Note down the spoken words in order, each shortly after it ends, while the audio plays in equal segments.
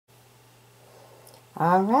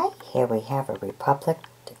Alright, here we have a Republic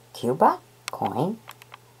to Cuba coin.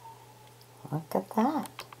 Look at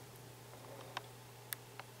that.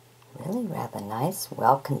 Really rather nice,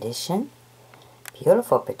 well conditioned.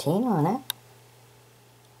 Beautiful patina on it.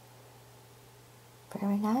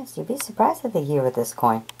 Very nice. You'd be surprised at the year of this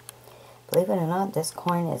coin. Believe it or not, this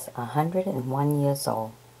coin is 101 years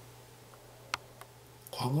old.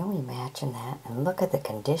 Can you imagine that? And look at the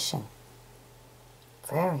condition.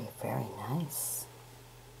 Very, very nice.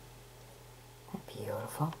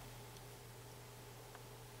 Beautiful.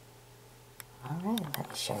 Alright, let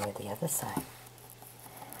me show you the other side.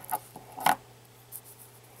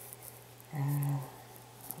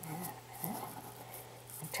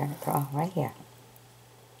 Turn it right here.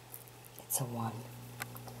 It's a 1.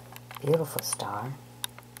 Beautiful star.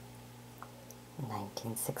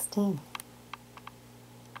 1916.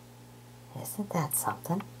 Isn't that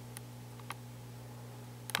something?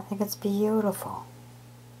 I think it's beautiful.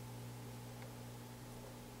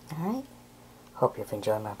 Alright, hope you've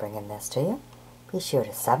enjoyed my bringing this to you. Be sure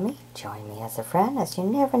to sub me, join me as a friend, as you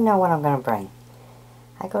never know what I'm going to bring.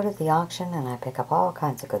 I go to the auction and I pick up all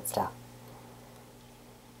kinds of good stuff.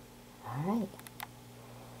 Alright,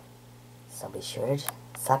 so be sure to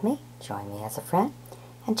sub me, join me as a friend,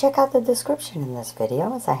 and check out the description in this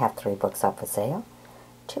video, as I have 3 books up for sale.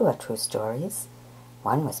 2 are true stories.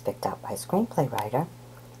 1 was picked up by a screenplay writer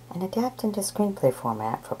and adapted into screenplay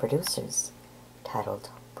format for producers, titled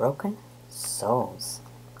Broken Souls.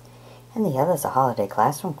 And the other is a holiday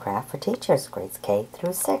classroom craft for teachers, grades K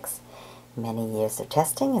through 6. Many years of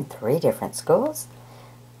testing in 3 different schools,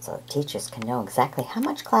 so that teachers can know exactly how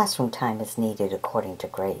much classroom time is needed according to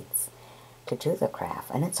grades to do the craft.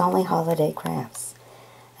 And it's only holiday crafts.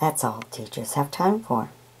 That's all teachers have time for.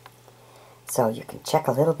 So you can check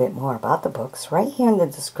a little bit more about the books right here in the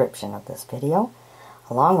description of this video,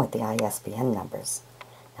 along with the ISBN numbers.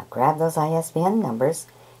 Now grab those ISBN numbers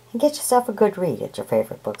and get yourself a good read at your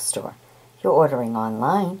favorite bookstore. If you're ordering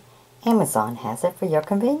online, Amazon has it for your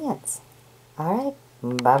convenience. Alright,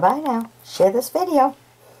 bye-bye now. Share this video.